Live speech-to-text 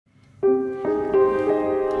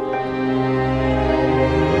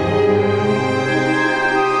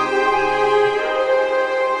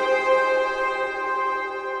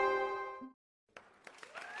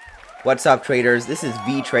What's up, traders? This is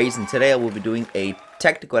Vee Trades, and today I will be doing a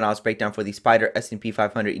technical analysis breakdown for the Spider S&P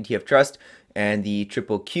 500 ETF Trust and the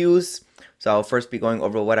QQQs. So I'll first be going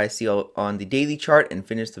over what I see on the daily chart and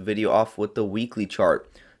finish the video off with the weekly chart.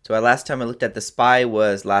 So last time I looked at the SPY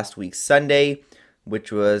was last week Sunday,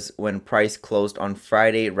 which was when price closed on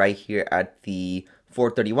Friday right here at the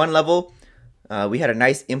 431 level. We had a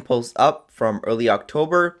nice impulse up from early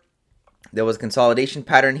October. There was a consolidation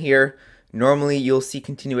pattern here. Normally, you'll see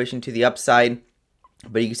continuation to the upside,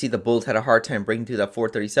 but you can see the bulls had a hard time breaking through that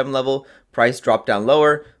 437 level. Price dropped down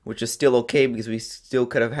lower, which is still okay because we still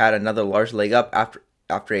could have had another large leg up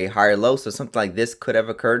after a higher low. So something like this could have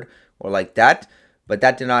occurred, or like that, but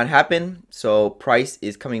that did not happen. So price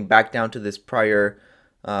is coming back down to this prior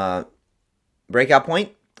breakout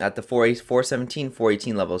point at the 417,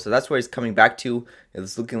 418 level. So that's where it's coming back to.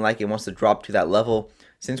 It's looking like it wants to drop to that level.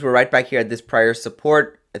 Since we're right back here at this prior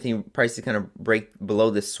support, I think price is going to break below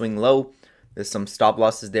this swing low. There's some stop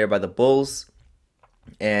losses there by the bulls.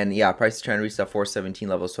 And yeah, price is trying to reach that 417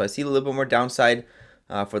 level. So I see a little bit more downside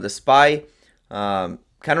for the SPY. Kind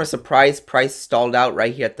of a surprise price stalled out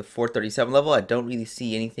right here at the 437 level. I don't really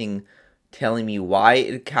see anything telling me why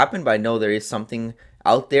it happened, but I know there is something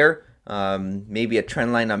out there. Maybe a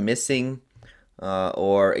trend line I'm missing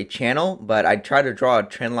or a channel, but I try to draw a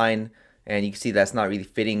trend line and you can see that's not really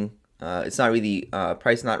fitting. It's not really,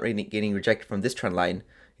 price not really getting rejected from this trend line.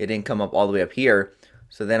 It didn't come up all the way up here.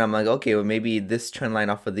 So then I'm like, okay, well maybe this trend line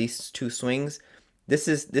off of these two swings,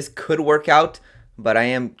 this could work out, but I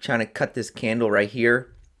am trying to cut this candle right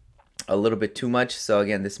here a little bit too much. So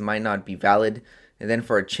again, this might not be valid. And then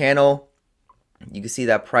for a channel, you can see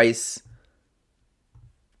that price,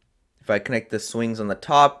 if I connect the swings on the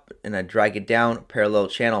top and I drag it down, parallel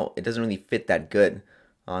channel, it doesn't really fit that good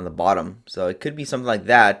on the bottom. So it could be something like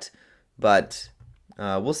that. But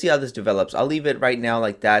we'll see how this develops. I'll leave it right now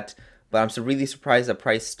like that. But I'm so really surprised that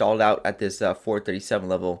price stalled out at this 437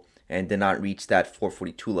 level and did not reach that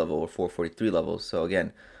 442 level or 443 level. So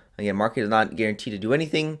again, market is not guaranteed to do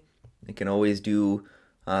anything. It can always do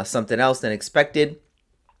something else than expected.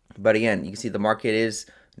 But again, you can see the market is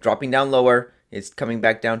dropping down lower. It's coming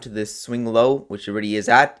back down to this swing low, which it already is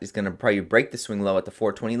at. It's going to probably break the swing low at the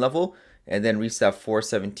 420 level and then reach that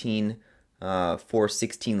 417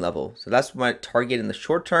 416 level. So that's my target in the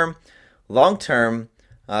short term. Long term,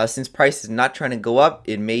 since price is not trying to go up,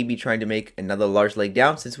 it may be trying to make another large leg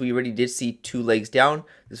down. Since we already did see two legs down,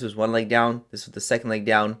 this was one leg down, this was the second leg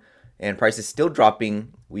down, and price is still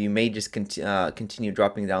dropping, we may just continue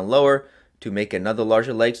dropping down lower to make another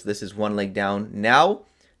larger leg. So this is one leg down now,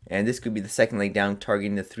 and this could be the second leg down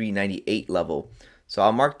targeting the 398 level. So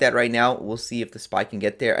I'll mark that right now. We'll see if the SPY can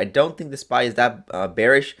get there. I don't think the SPY is that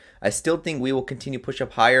bearish. I still think we will continue push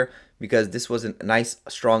up higher because this was a nice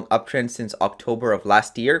strong uptrend since October of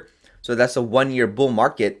last year. So that's a 1 year bull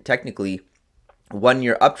market, technically 1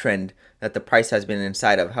 year uptrend that the price has been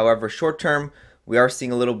inside of. However, short term, we are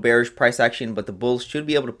seeing a little bearish price action, but the bulls should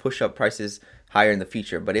be able to push up prices higher in the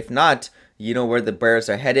future. But if not, you know where the bears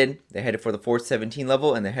are headed. They're headed for the 417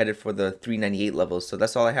 level and they're headed for the 398 levels. So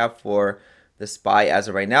that's all I have for the SPY as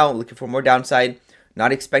of right now. Looking for more downside,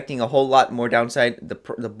 not expecting a whole lot more downside.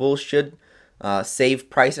 The bulls should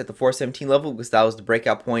save price at the 417 level because that was the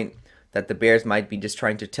breakout point that the bears might be just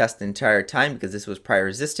trying to test the entire time because this was prior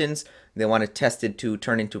resistance. They want to test it to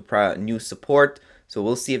turn into new support. So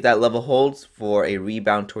we'll see if that level holds for a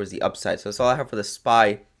rebound towards the upside. So that's all I have for the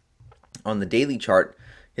SPY on the daily chart.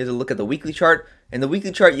 Here's a look at the weekly chart. In the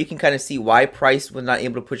weekly chart, you can kind of see why price was not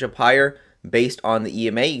able to push up higher based on the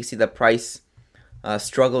EMA. You see that price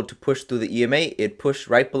struggled to push through the EMA. It pushed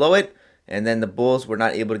right below it, and then the bulls were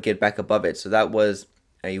not able to get back above it. So that was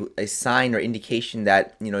a sign or indication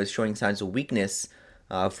that, you know, is showing signs of weakness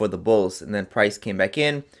for the bulls. And then price came back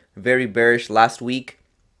in, very bearish last week,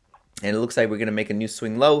 and it looks like we're going to make a new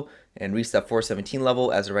swing low and reach that 417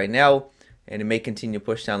 level as of right now, and it may continue to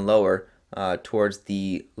push down lower towards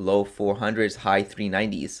the low 400s, high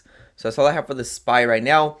 390s. So that's all I have for the SPY right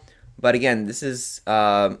now. But again, this is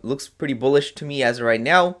looks pretty bullish to me as of right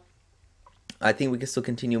now. I think we can still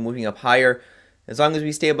continue moving up higher. As long as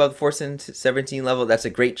we stay above the 417 level, that's a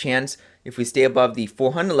great chance. If we stay above the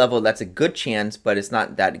 400 level, that's a good chance, but it's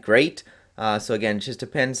not that great. So again, it just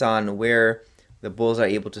depends on where the bulls are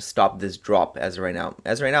able to stop this drop as of right now.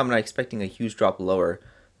 As of right now, I'm not expecting a huge drop lower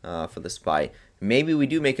for the SPY. Maybe we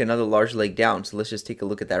do make another large leg down. So let's just take a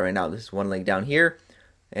look at that right now. This is one leg down here.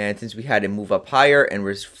 And since we had to move up higher and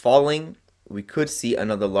we're falling, we could see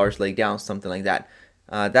another large leg down, something like that.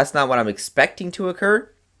 That's not what I'm expecting to occur.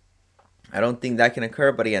 I don't think that can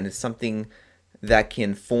occur, but again, it's something that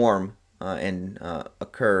can form and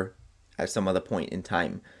occur at some other point in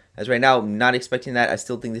time. As right now, I'm not expecting that. I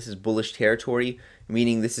still think this is bullish territory,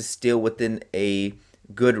 meaning this is still within a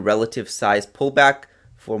good relative size pullback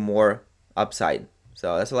for more upside.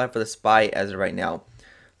 So that's all I have for the SPY as of right now.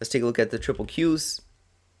 Let's take a look at the triple Qs.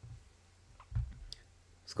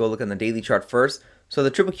 Let's go look on the daily chart first. So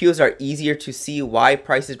the triple Qs are easier to see why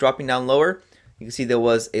price is dropping down lower. You can see there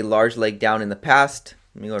was a large leg down in the past.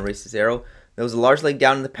 Let me go and erase this arrow. There was a large leg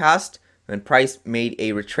down in the past. When price made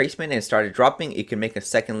a retracement and started dropping, it can make a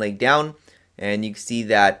second leg down. And you can see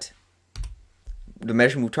that the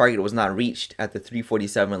measure move target was not reached at the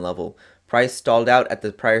 347 level. Price stalled out at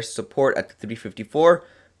the prior support at the 354.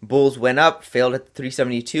 Bulls went up, failed at the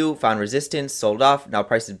 372, found resistance, sold off. Now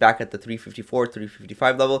price is back at the 354,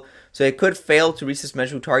 355 level. So it could fail to reach this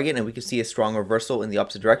measure move target, and we could see a strong reversal in the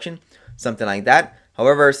opposite direction, something like that.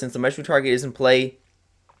 However, since the measure move target is in play,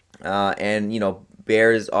 and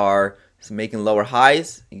bears are making lower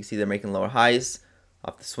highs, you can see they're making lower highs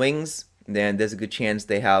off the swings, then there's a good chance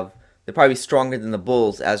they're probably stronger than the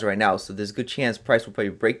bulls as right now. So there's a good chance price will probably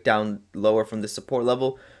break down lower from the support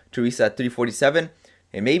level to reach that 347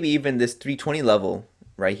 and maybe even this 320 level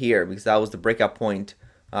right here, because that was the breakout point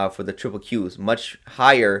for the triple Qs, much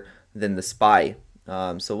higher than the SPY.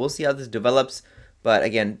 So we'll see how this develops. But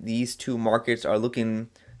again, these two markets are looking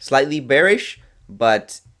slightly bearish,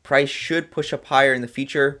 but price should push up higher in the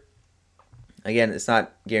future. Again, it's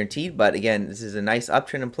not guaranteed, but again, this is a nice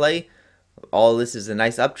uptrend in play. All this is a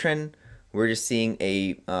nice uptrend. We're just seeing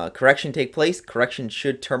a correction take place. Correction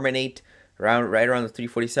should terminate right around the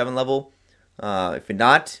 347 level. If it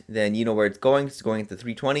not, then you know where it's going. It's going to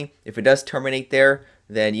 320. If it does terminate there,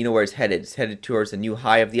 then you know where it's headed. It's headed towards a new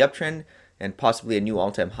high of the uptrend and possibly a new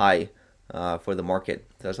all-time high for the market.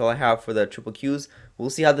 So that's all I have for the triple Qs.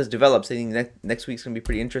 We'll see how this develops. I think next week's going to be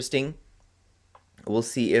pretty interesting. We'll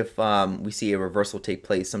see if we see a reversal take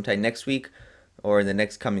place sometime next week or in the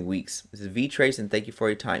next coming weeks. This is Vee Trades, and thank you for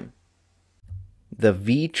your time. The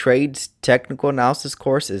Vee Trades technical analysis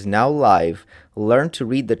course is now live. Learn to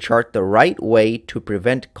read the chart the right way to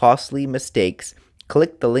prevent costly mistakes.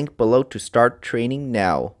 Click the link below to start training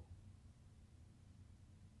now.